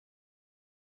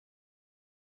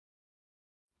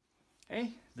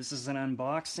Hey, this is an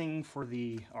unboxing for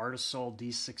the Artisul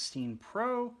D16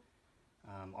 Pro.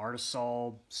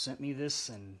 Artisul sent me this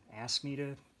and asked me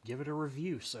to give it a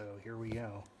review, so here we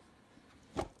go.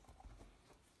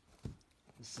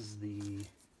 This is the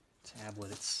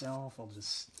tablet itself. I'll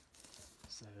just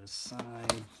set it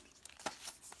aside.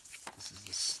 This is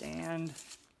the stand.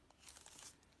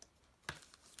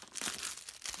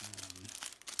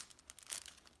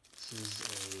 This is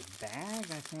a bag,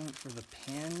 I think, for the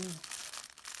pen.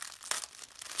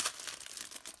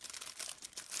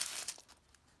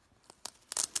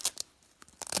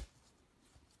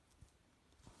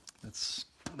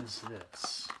 What is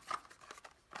this?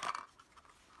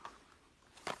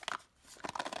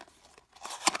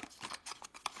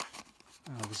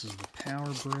 Oh, this is the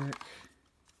power brick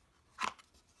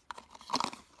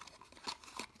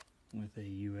with a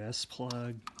US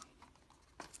plug.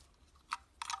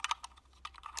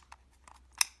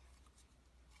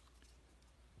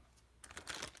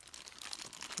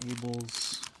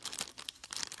 Cables.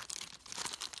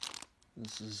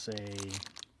 This is a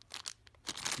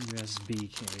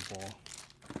USB cable,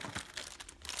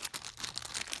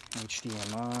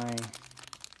 HDMI,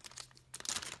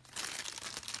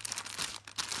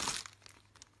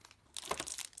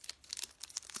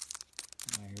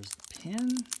 here's the pin,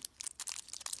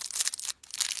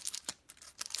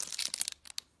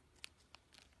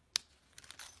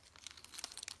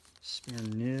 spare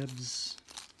nibs.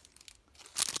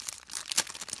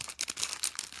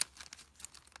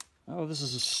 Oh, this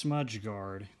is a smudge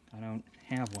guard. I don't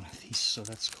have one of these, so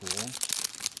that's cool.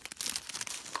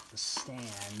 The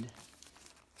stand.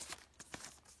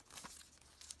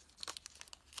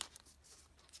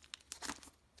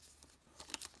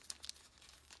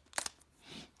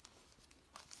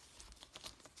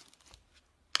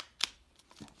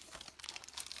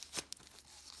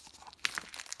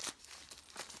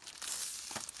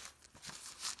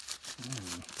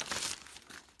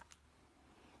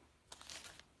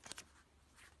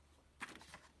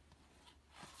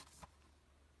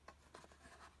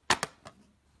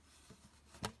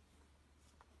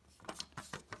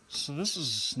 So this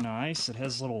is nice. It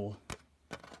has little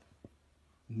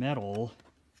metal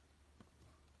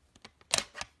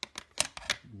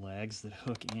legs that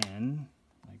hook in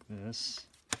like this.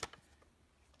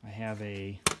 I have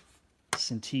a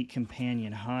Cintiq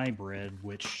Companion Hybrid,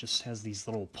 which just has these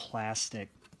little plastic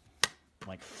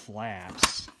like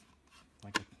flaps.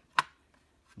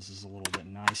 This is a little bit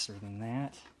nicer than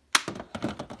that.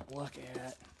 Look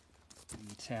at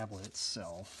the tablet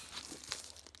itself.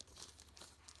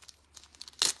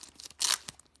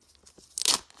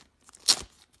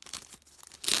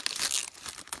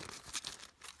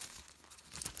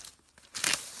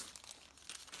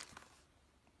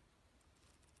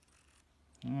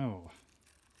 Oh,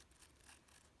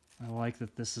 I like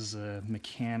that this is a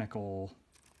mechanical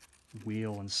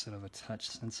wheel instead of a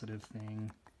touch-sensitive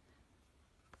thing.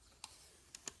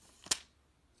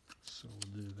 So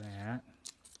we'll do that.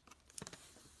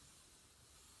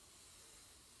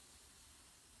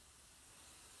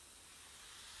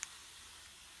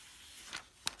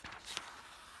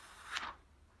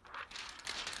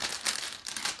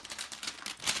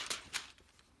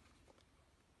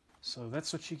 So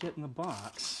that's what you get in the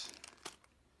box.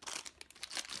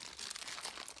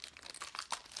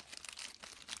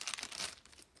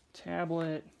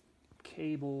 Tablet,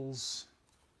 cables,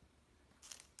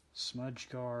 smudge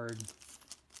guard,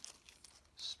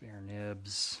 spare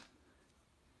nibs,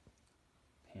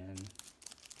 pen,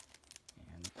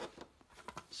 and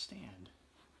stand.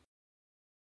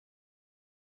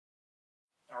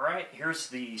 Alright, here's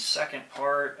the second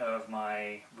part of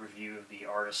my review of the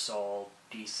Artisul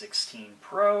D16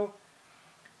 Pro.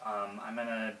 I'm going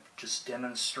to just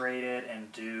demonstrate it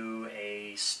and do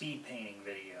a speed painting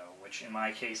video, which in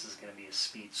my case is going to be a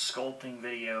speed sculpting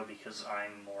video because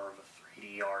I'm more of a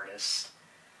 3D artist.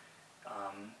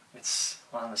 It's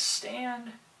on the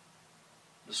stand.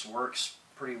 This works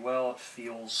pretty well. It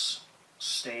feels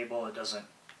stable. It doesn't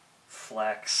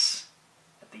flex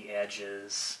at the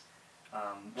edges.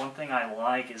 One thing I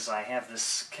like is I have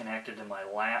this connected to my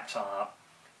laptop,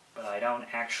 but I don't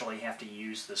actually have to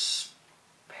use this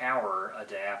power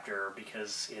adapter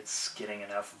because it's getting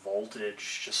enough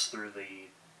voltage just through the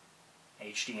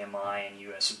HDMI and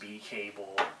USB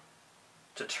cable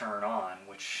to turn on,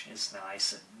 which is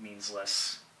nice. It means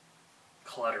less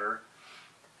clutter.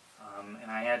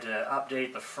 And I had to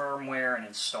update the firmware and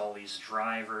install these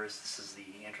drivers. This is the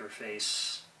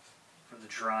interface for the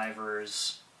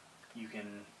drivers. You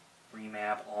can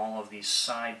remap all of these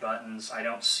side buttons. I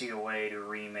don't see a way to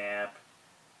remap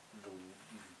the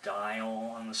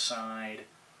dial on the side.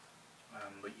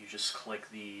 but you just click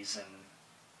these and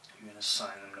you can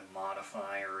assign them to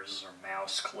modifiers or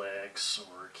mouse clicks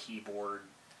or keyboard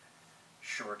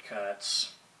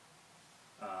shortcuts.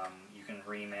 You can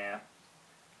remap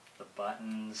the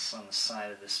buttons on the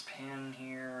side of this pen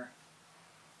here.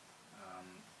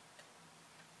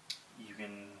 You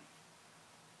can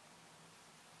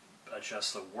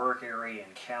adjust the work area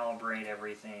and calibrate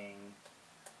everything,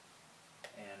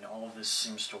 and all of this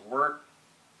seems to work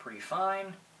pretty fine.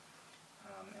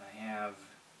 And I have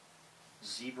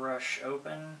ZBrush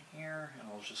open here, and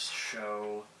I'll just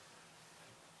show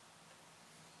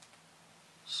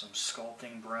some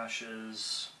sculpting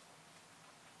brushes.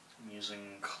 I'm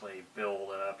using clay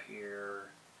buildup here.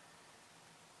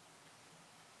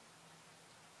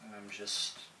 And I'm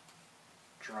just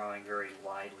drawing very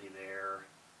lightly there.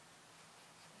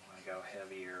 When I go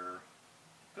heavier,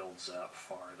 it builds up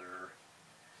farther.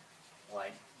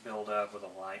 Light build up with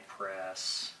a light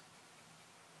press.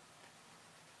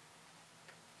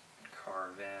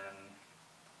 Carve in.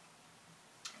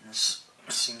 And this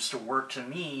seems to work to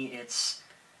me. It's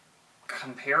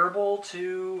comparable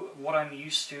to what I'm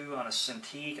used to on a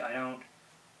Cintiq. I don't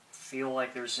feel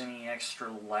like there's any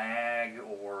extra lag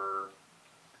or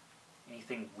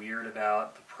anything weird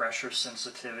about the pressure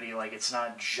sensitivity. Like, it's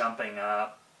not jumping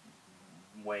up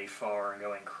way far and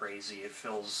going crazy. It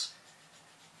feels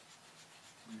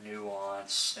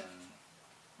nuanced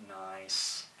and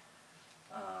nice.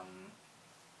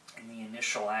 And the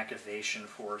initial activation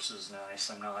force is nice.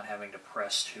 I'm not having to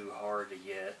press too hard to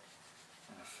get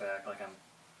an effect. Like, I'm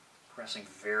pressing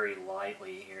very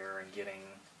lightly here and getting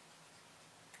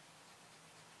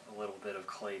a little bit of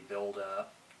clay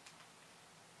buildup.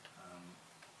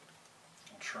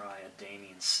 I'll try a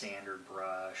Damien standard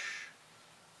brush.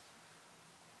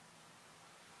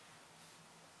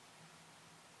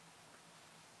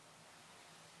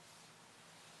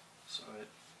 So it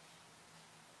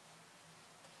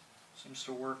seems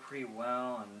to work pretty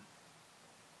well, and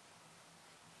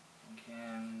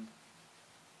again,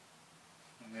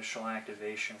 initial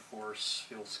activation force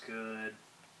feels good.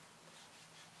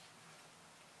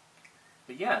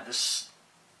 But yeah, this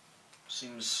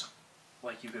seems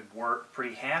like you could work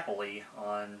pretty happily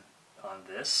on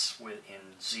this in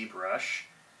ZBrush.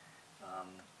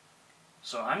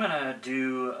 So I'm gonna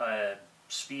do a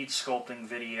speed sculpting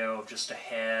video of just a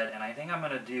head, and I think I'm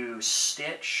going to do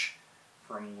Stitch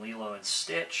from Lilo and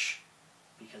Stitch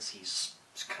because he's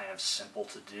kind of simple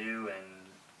to do and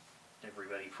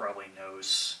everybody probably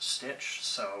knows Stitch.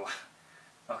 So,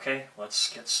 okay,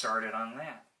 let's get started on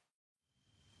that.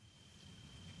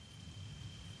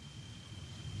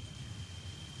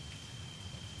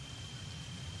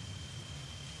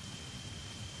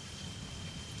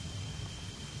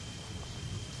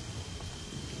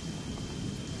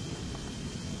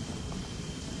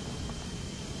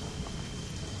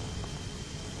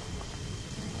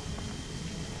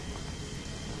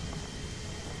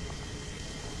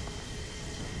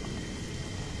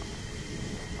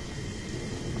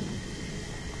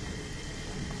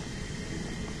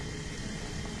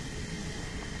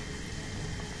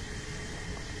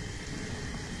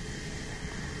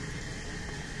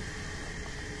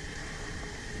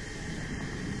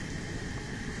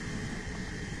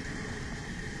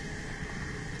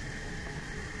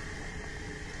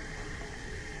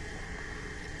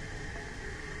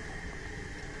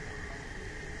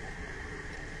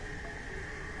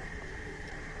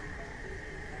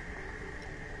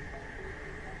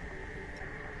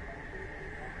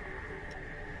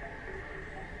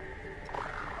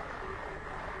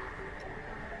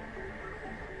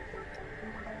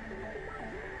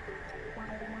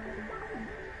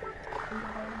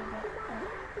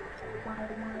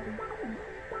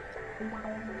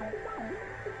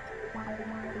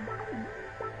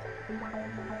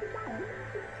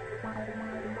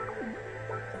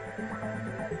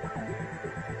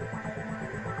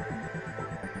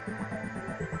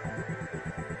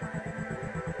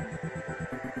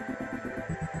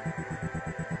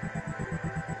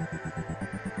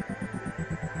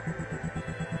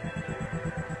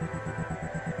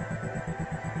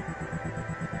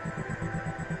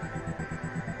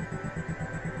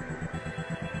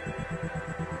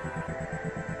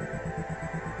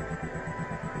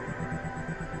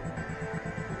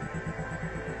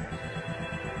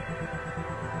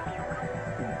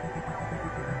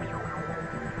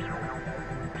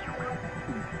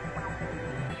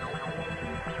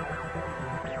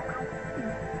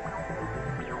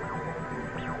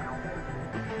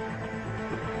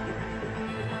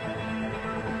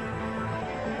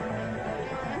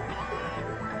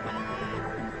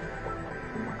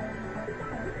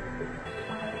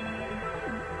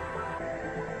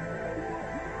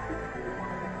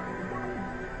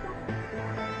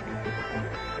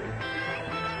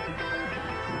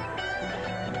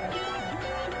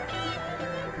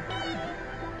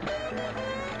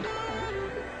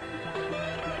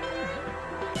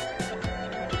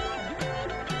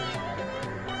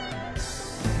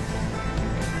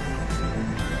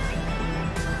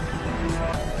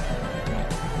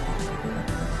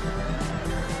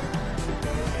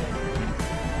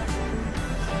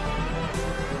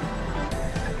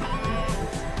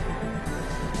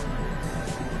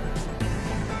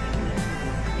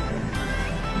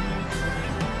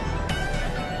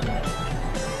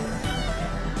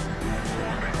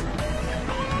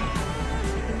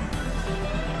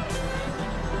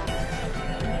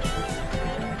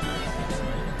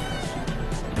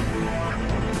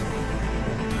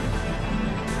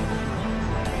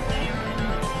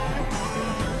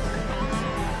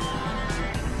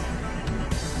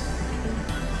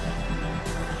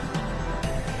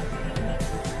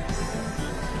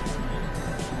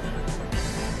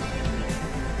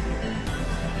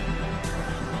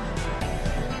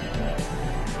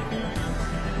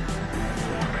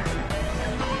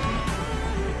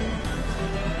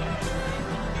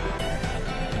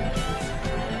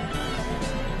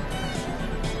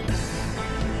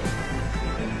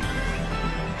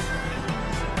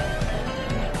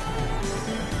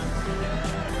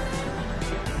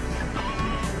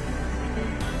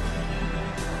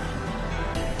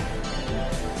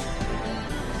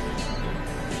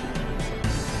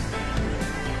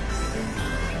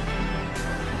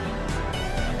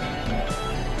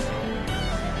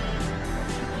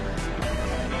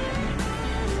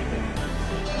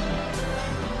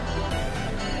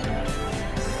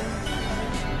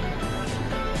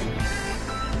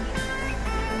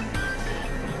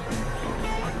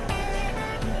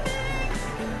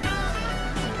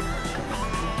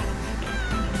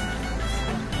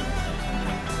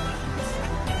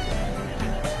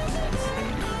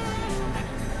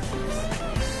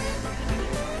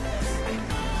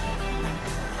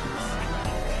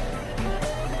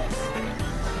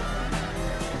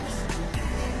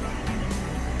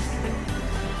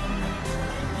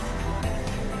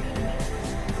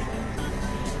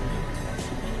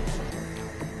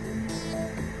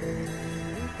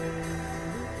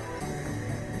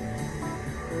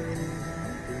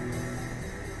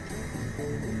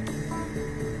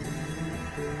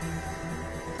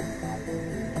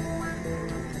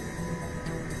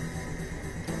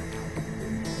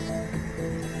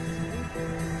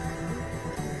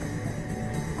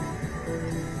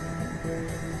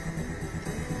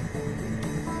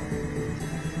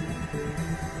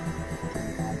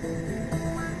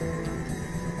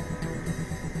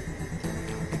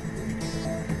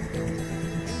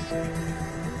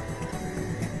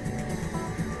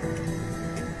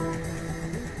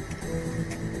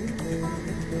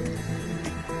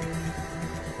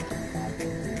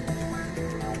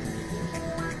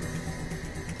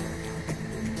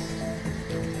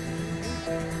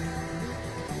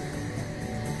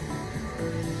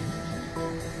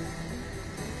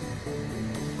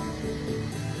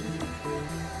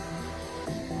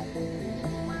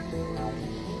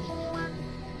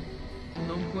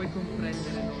 puoi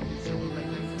comprendere noi se non l'hai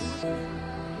mai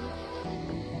fatto.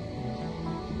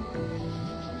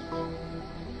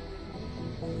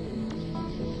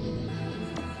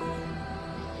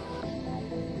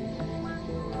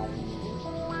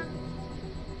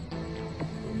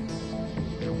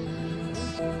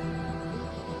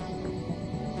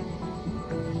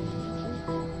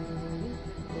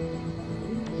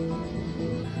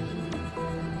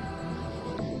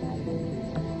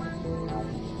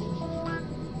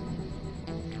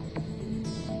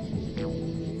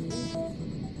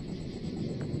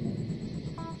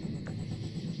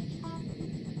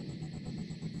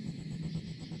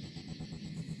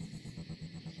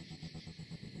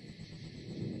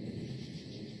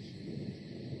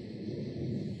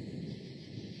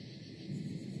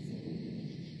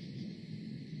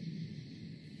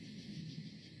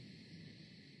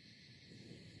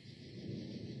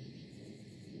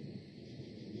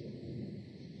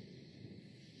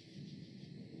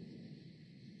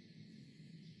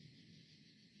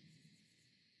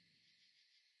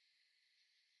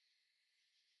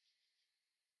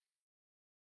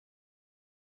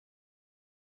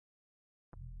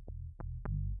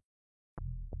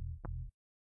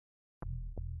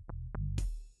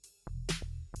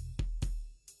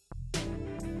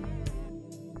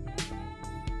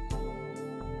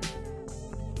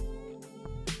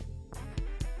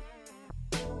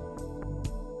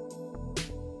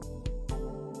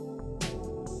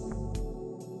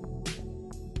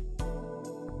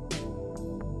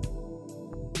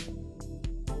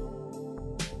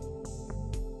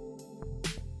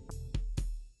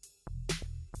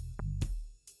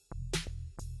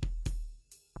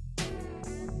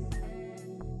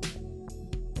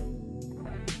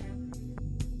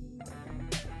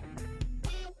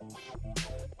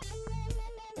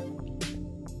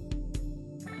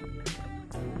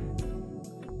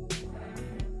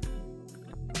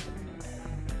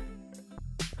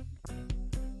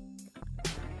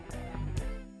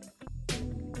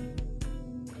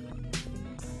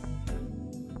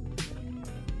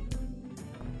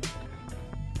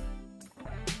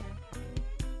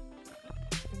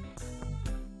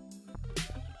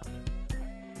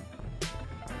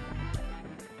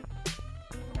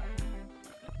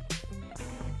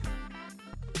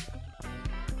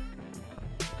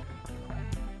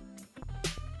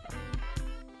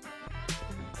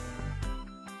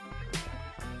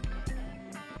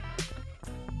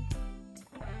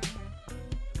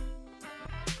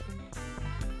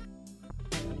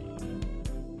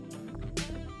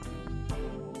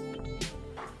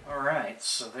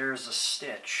 so there's a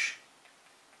stitch.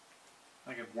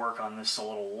 I could work on this a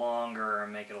little longer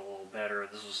and make it a little better.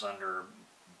 This was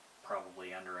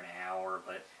probably under an hour,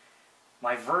 but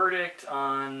my verdict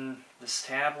on this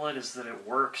tablet is that it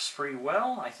works pretty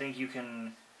well. I think you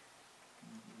can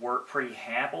work pretty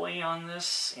happily on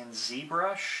this in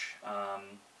ZBrush.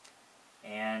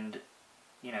 And,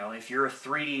 you know, if you're a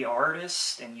 3D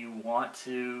artist and you want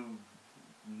to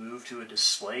move to a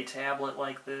display tablet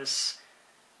like this,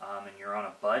 and you're on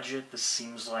a budget, this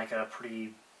seems like a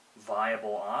pretty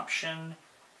viable option.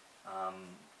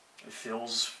 It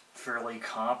feels fairly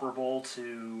comparable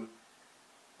to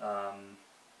a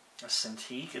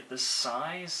Cintiq at this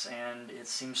size, and it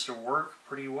seems to work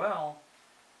pretty well.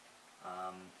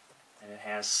 And it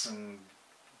has some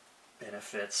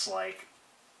benefits like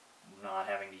not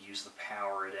having to use the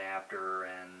power adapter,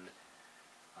 and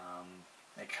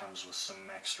it comes with some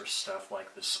extra stuff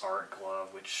like this art glove,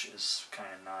 which is kind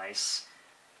of nice.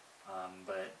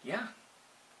 But yeah,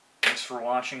 thanks for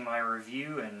watching my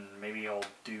review, and maybe I'll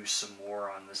do some more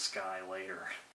on this guy later.